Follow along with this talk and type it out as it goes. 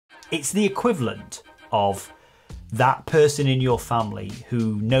It's the equivalent of that person in your family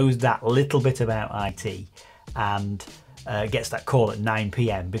who knows that little bit about IT and gets that call at 9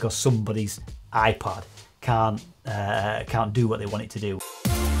 PM because somebody's iPad can't do what they want it to do.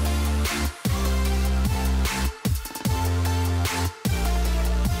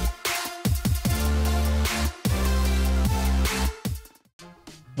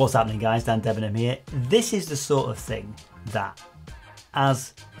 What's happening, guys? Dan Debenham here. This is the sort of thing that,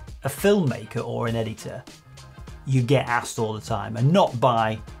 as a filmmaker or an editor, you get asked all the time, and not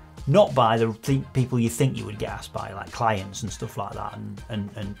by the people you think you would get asked by, like clients and stuff like that,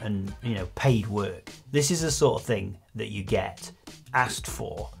 and you know, paid work. This is the sort of thing that you get asked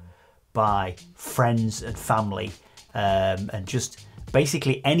for by friends and family, and just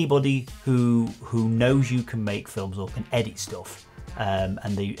basically anybody who knows you can make films or can edit stuff, and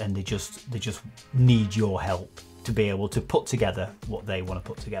they just need your help to be able to put together what they want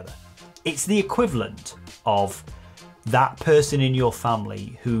to put together. It's the equivalent of that person in your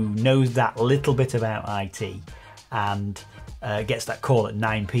family who knows that little bit about IT and gets that call at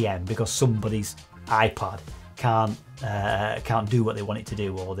 9 PM because somebody's iPad can't do what they want it to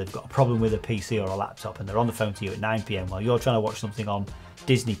do, or they've got a problem with a PC or a laptop and they're on the phone to you at 9 PM while you're trying to watch something on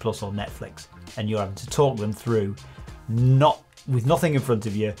Disney Plus or Netflix, and you're having to talk them through, with nothing in front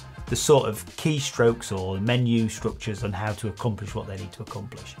of you, the sort of keystrokes or menu structures on how to accomplish what they need to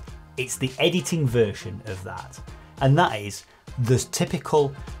accomplish. It's the editing version of that. And that is the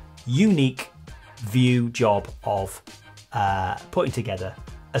typical unique view job of putting together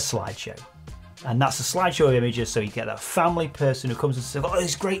a slideshow. And that's a slideshow of images, so you get that family person who comes and says, "Oh,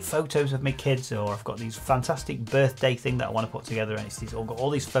 these great photos of my kids," or "I've got these fantastic birthday thing that I want to put together, and it's got all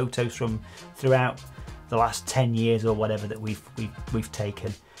these photos from throughout the last 10 years or whatever that we've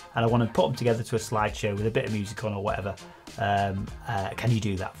taken, and I want to put them together to a slideshow with a bit of music on or whatever. Can you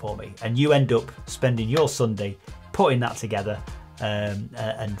do that for me?" And you end up spending your Sunday putting that together,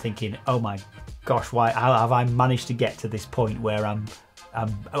 and thinking, "Oh my gosh, how have I managed to get to this point where I'm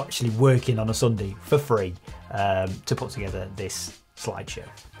actually working on a Sunday for free to put together this slideshow?"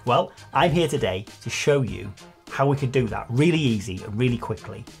 Well, I'm here today to show you how we could do that really easy and really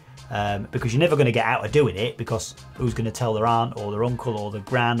quickly, because you're never going to get out of doing it, because who's going to tell their aunt or their uncle or the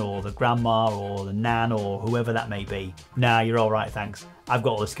gran or the grandma or the nan or whoever that may be, "Nah, you're all right, thanks. I've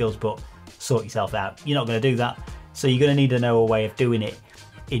got all the skills, but sort yourself out." You're not going to do that. So you're going to need to know a way of doing it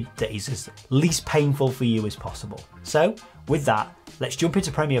that is as least painful for you as possible. So with that, let's jump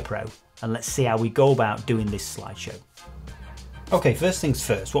into Premiere Pro and let's see how we go about doing this slideshow. Okay, first things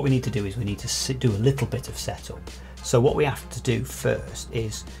first, what we need to do is we need to do a little bit of setup. So what we have to do first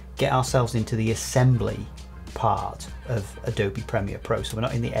is get ourselves into the assembly part of Adobe Premiere Pro. So we're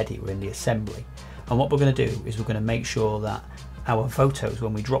not in the edit, we're in the assembly. And what we're going to do is we're going to make sure that our photos,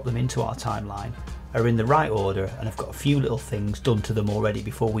 when we drop them into our timeline, are in the right order and have got a few little things done to them already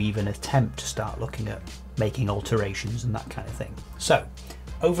before we even attempt to start looking at making alterations and that kind of thing. So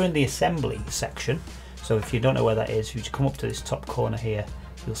over in the assembly section, so if you don't know where that is, if you come up to this top corner here,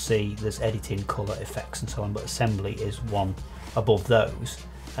 you'll see there's editing, color, effects and so on, but assembly is one above those.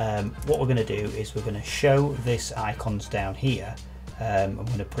 What we're going to do is we're going to show this icons down here. I'm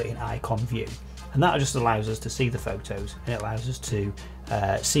going to put it in icon view, and that just allows us to see the photos, and it allows us to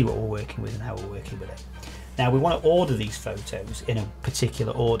see what we're working with and how we're working with it. Now we want to order these photos in a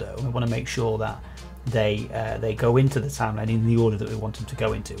particular order, and we want to make sure that they go into the timeline in the order that we want them to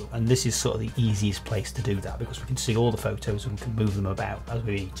go into, and this is sort of the easiest place to do that because we can see all the photos and we can move them about as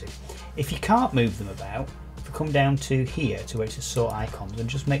we need to. If you can't move them about, if we come down to here to where it says sort icons and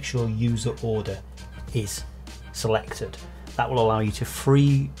just make sure user order is selected, that will allow you to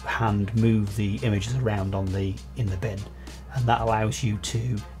freehand move the images around in the bin, and that allows you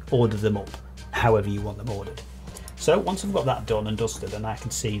to order them up however you want them ordered. So once I've got that done and dusted, and I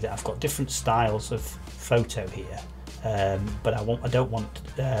can see that I've got different styles of photo here, but I don't want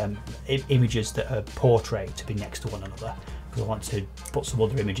images that are portrait to be next to one another, because I want to put some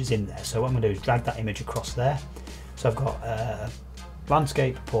other images in there. So what I'm going to do is drag that image across there. So I've got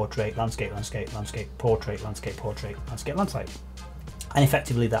landscape, portrait, landscape, landscape, landscape, portrait, landscape, portrait, landscape, landscape. And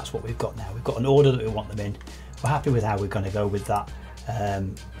effectively that's what we've got now. We've got an order that we want them in. We're happy with how we're going to go with that.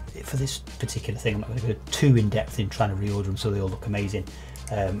 For this particular thing, I'm not going to go too in depth in trying to reorder them so they all look amazing,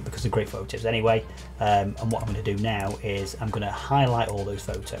 because they're great photos anyway. And what I'm going to do now is I'm going to highlight all those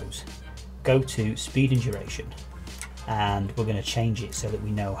photos, go to speed and duration, and we're going to change it so that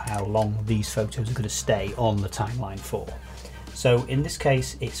we know how long these photos are going to stay on the timeline for. So in this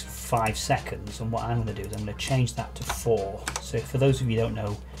case it's 5 seconds, and what I'm going to do is I'm going to change that to 4. So for those of you who don't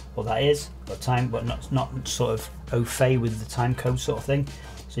know what that is, but not sort of au fait with the time code sort of thing.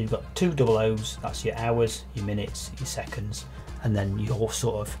 So you've got two double O's, that's your hours, your minutes, your seconds, and then your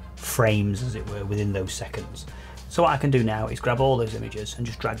sort of frames, as it were, within those seconds. So what I can do now is grab all those images and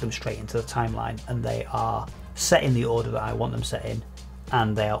just drag them straight into the timeline, and they are set in the order that I want them set in,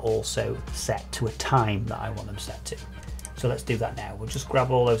 and they are also set to a time that I want them set to. So let's do that now. We'll just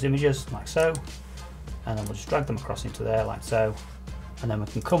grab all those images like so, and then we'll just drag them across into there like so, and then we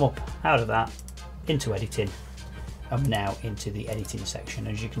can come up out of that into editing, and we're now into the editing section.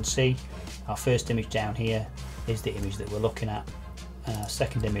 As you can see, our first image down here is the image that we're looking at, and our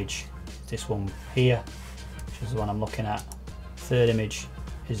second image is this one here, which is the one I'm looking at. Third image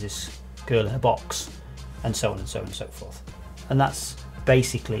is this girl in a box, and so on and so on and so forth. And that's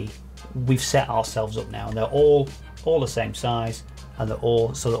basically, we've set ourselves up now, and they're all the same size, and they're all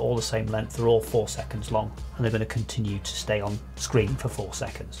the same length. They're all 4 seconds long, and they're going to continue to stay on screen for 4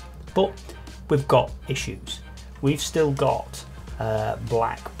 seconds. But we've got issues. We've still got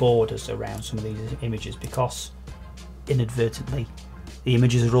black borders around some of these images because inadvertently the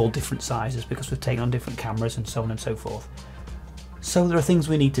images are all different sizes because we've taken on different cameras and so on and so forth. So there are things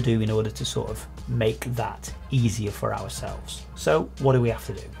we need to do in order to sort of make that easier for ourselves. So what do we have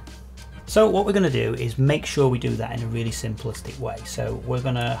to do? So what we're going to do is make sure we do that in a really simplistic way. So we're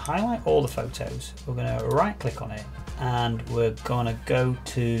going to highlight all the photos, we're going to right click on it, and we're going to go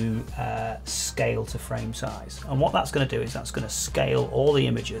to scale to frame size. And what that's going to do is that's going to scale all the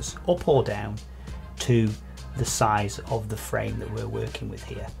images up or down to the size of the frame that we're working with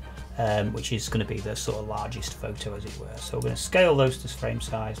here, which is going to be the sort of largest photo, as it were. So we're going to scale those to frame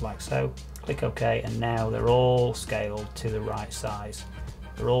size like so, click OK, and now they're all scaled to the right size.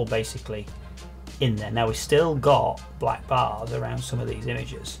 They're all basically in there. Now we've still got black bars around some of these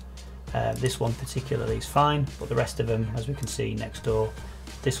images. This one particularly is fine, but the rest of them, as we can see next door,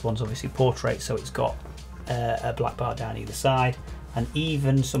 this one's obviously portrait, so it's got a black bar down either side, and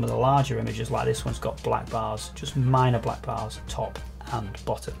even some of the larger images like this one's got black bars, just minor black bars, top and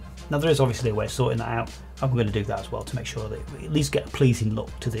bottom. Now there is obviously a way of sorting that out, and we're going to do that as well to make sure that we at least get a pleasing look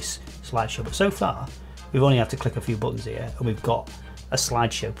to this slideshow. But so far we've only had to click a few buttons here and we've got a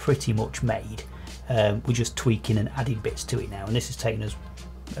slideshow pretty much made. We're just tweaking and adding bits to it now, and this has taken us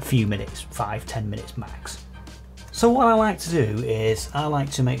a few minutes, 5-10 minutes max. So what I like to do is I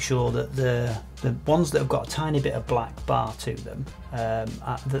like to make sure that the ones that have got a tiny bit of black bar to them,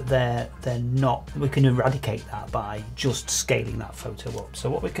 that they're not, we can eradicate that by just scaling that photo up. So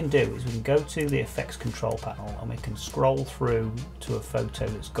what we can do is we can go to the effects control panel and we can scroll through to a photo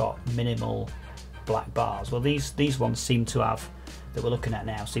that's got minimal black bars. Well, these ones seem to have, that we're looking at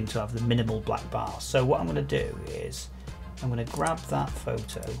now, seem to have the minimal black bars. So what I'm going to do is I'm going to grab that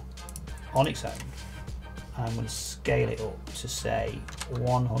photo on its own, and I'm going to scale it up to say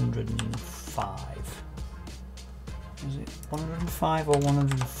 105. Is it 105 or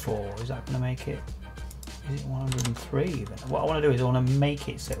 104? Is that going to make it? Is it 103 even? What I want to do is I want to make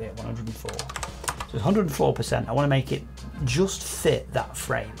it set at 104. So it's 104%. I want to make it just fit that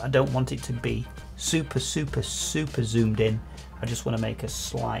frame. I don't want it to be super zoomed in. I just want to make a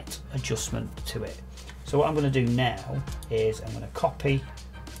slight adjustment to it. So what I'm going to do now is I'm going to copy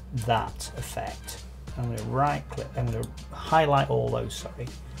that effect. I'm going to right click, I'm going to highlight all those, sorry,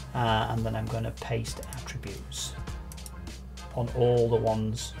 and then I'm going to paste attributes on all the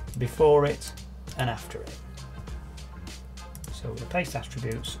ones before it and after it. So we're going to paste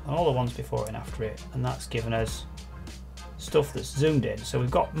attributes on all the ones before it and after it, and that's given us stuff that's zoomed in. So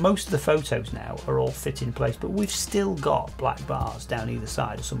we've got most of the photos now are all fit in place, but we've still got black bars down either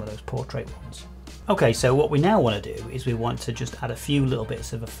side of some of those portrait ones. Okay, so what we now want to do is we want to just add a few little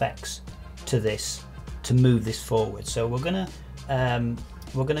bits of effects to this to move this forward. So we're gonna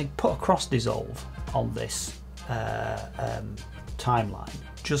put a cross dissolve on this timeline,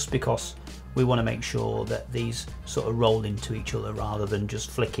 just because we want to make sure that these sort of roll into each other rather than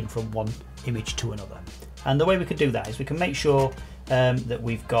just flicking from one image to another. And the way we could do that is we can make sure that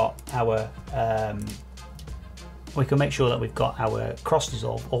we've got our cross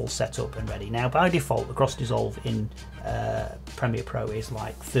dissolve all set up and ready. Now by default the cross dissolve in Premiere Pro is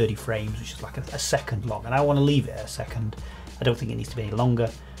like 30 frames, which is like a second long, and I want to leave it a second. I don't think it needs to be any longer,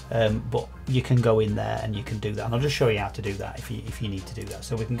 but you can go in there and you can do that, and I'll just show you how to do that if you need to do that.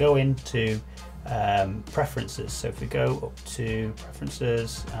 So we can go into preferences. So if we go up to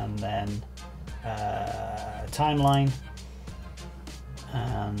preferences and then timeline,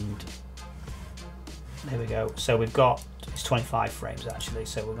 and there we go. So we've got, it's 25 frames actually,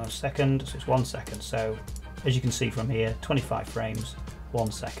 so we're going to second, so it's 1 second. So as you can see from here, 25 frames,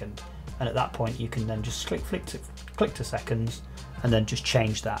 1 second, and at that point you can then just click to seconds, and then just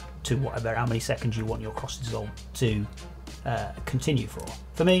change that to whatever, how many seconds you want your cross dissolve to continue for.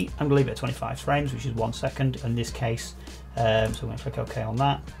 For me, I'm going to leave it at 25 frames, which is 1 second in this case. So I'm going to click OK on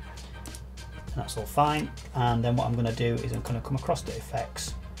that, and that's all fine. And then what I'm going to do is I'm going to come across to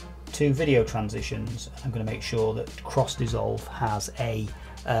effects, to video transitions. I'm going to make sure that cross dissolve has a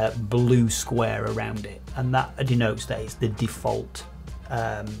blue square around it, and that denotes that it's the default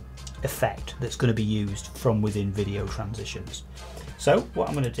effect that's going to be used from within video transitions. So what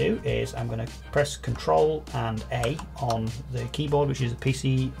I'm going to do is I'm going to press Control and A on the keyboard, which is a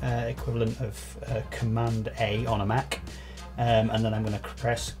PC equivalent of Command A on a Mac, and then I'm going to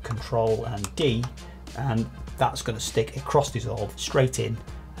press Control and D, and that's going to stick a cross dissolve straight in.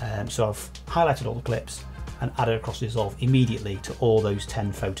 So I've highlighted all the clips and added a cross dissolve immediately to all those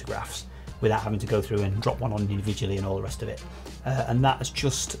 10 photographs without having to go through and drop one on individually and all the rest of it. And that has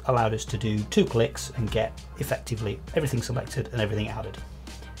just allowed us to do 2 clicks and get effectively everything selected and everything added.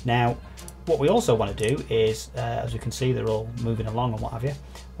 Now, what we also want to do is, as you can see, they're all moving along and what have you.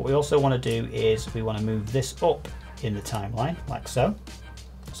 What we also want to do is we want to move this up in the timeline, like so.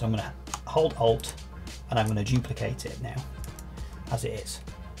 So I'm going to hold Alt and I'm going to duplicate it now, as it is,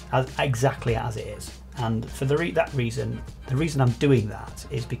 exactly as it is. And for the reason I'm doing that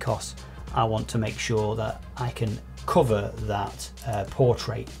is because I want to make sure that I can cover that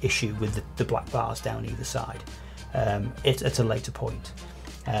portrait issue with the black bars down either side at a later point.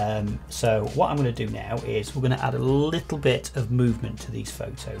 So what I'm going to do now is we're going to add a little bit of movement to these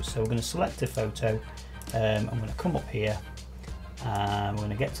photos. So we're going to select a photo, I'm going to come up here and we're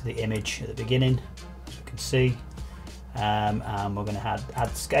going to get to the image at the beginning, as we can see, and we're going to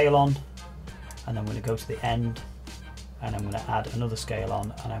add scale on, and I'm going to go to the end and I'm going to add another scale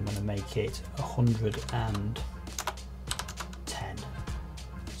on, and I'm going to make it 110.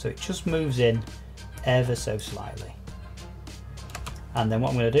 So it just moves in ever so slightly. And then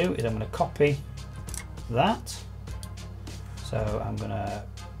what I'm going to do is I'm going to copy that. So I'm going to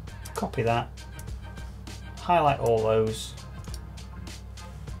copy that, highlight all those,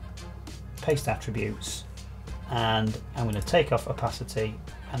 paste attributes, and I'm going to take off opacity,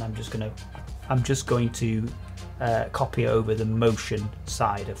 and I'm just going to copy over the motion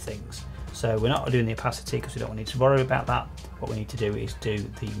side of things. So we're not doing the opacity because we don't need to worry about that. What we need to do is do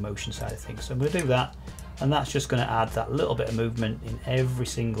the motion side of things. So I'm going to do that, and that's just going to add that little bit of movement in every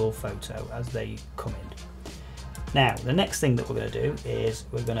single photo as they come in. Now, the next thing that we're going to do is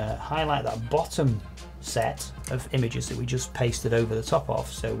we're going to highlight that bottom set of images that we just pasted over the top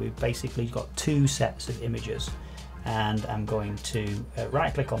of. So we've basically got 2 sets of images, and I'm going to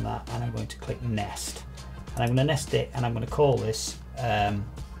right click on that, and I'm going to click Nest. And I'm going to nest it, and I'm going to call this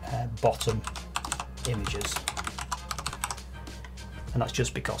bottom images, and that's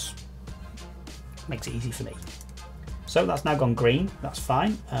just because it makes it easy for me. So that's now gone green, that's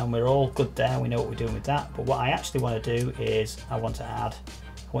fine, and we're all good there, we know what we're doing with that. But what I actually want to do is I want to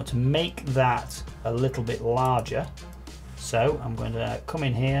make that a little bit larger. So I'm going to come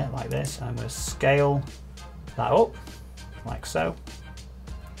in here like this, and I'm going to scale that up like so.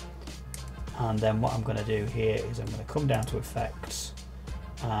 And then what I'm going to do here is I'm going to come down to effects,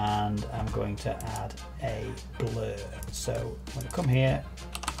 and I'm going to add a blur. So I'm going to come here,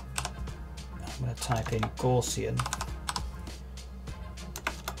 I'm going to type in Gaussian,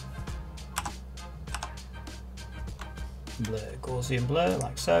 blur, Gaussian blur,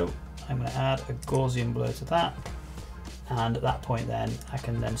 like so. I'm going to add a Gaussian blur to that, and at that point then I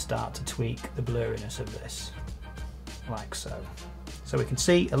can then start to tweak the blurriness of this, like so. So we can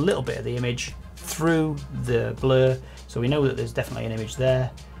see a little bit of the image through the blur, so we know that there's definitely an image there,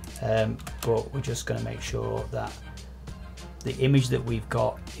 but we're just going to make sure that the image that we've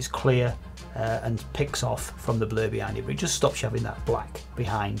got is clear and picks off from the blur behind it, but it just stops having that black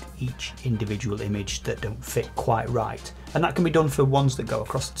behind each individual image that don't fit quite right. And that can be done for ones that go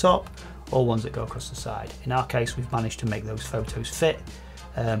across the top or ones that go across the side. In our case, we've managed to make those photos fit,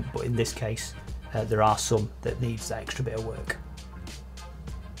 but in this case there are some that needs that extra bit of work.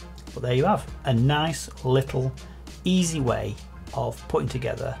 But there you have a nice little easy way of putting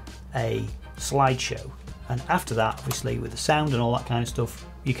together a slideshow. And after that, obviously with the sound and all that kind of stuff,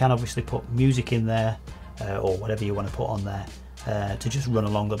 you can obviously put music in there or whatever you want to put on there to just run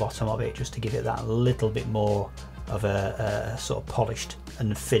along the bottom of it, just to give it that little bit more of a sort of polished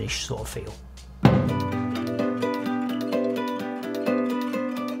and finished sort of feel.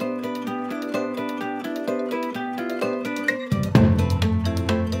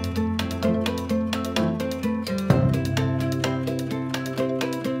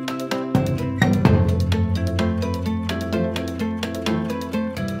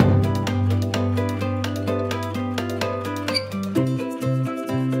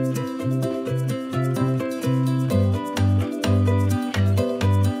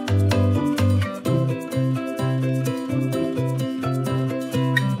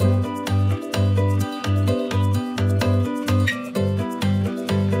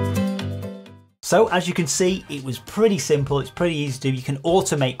 So as you can see, it was pretty simple. It's pretty easy to do. You can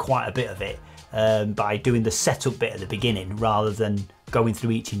automate quite a bit of it by doing the setup bit at the beginning rather than going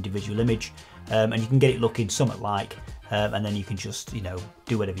through each individual image. And you can get it looking somewhat like, and then you can just, you know,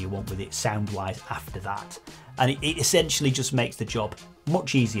 do whatever you want with it sound-wise after that. And it essentially just makes the job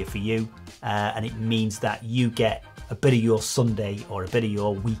much easier for you, and it means that you get a bit of your Sunday or a bit of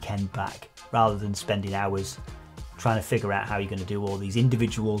your weekend back rather than spending hours trying to figure out how you're going to do all these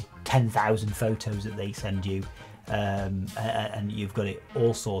individual 10,000 photos that they send you, and you've got it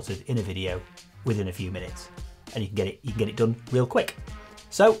all sorted in a video within a few minutes, and you can get it done real quick.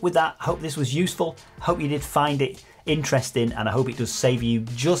 So with that, I hope this was useful. Hope you did find it interesting, and I hope it does save you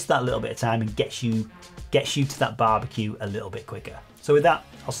just that little bit of time and gets you to that barbecue a little bit quicker. So with that,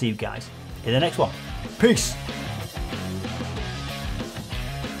 I'll see you guys in the next one. Peace.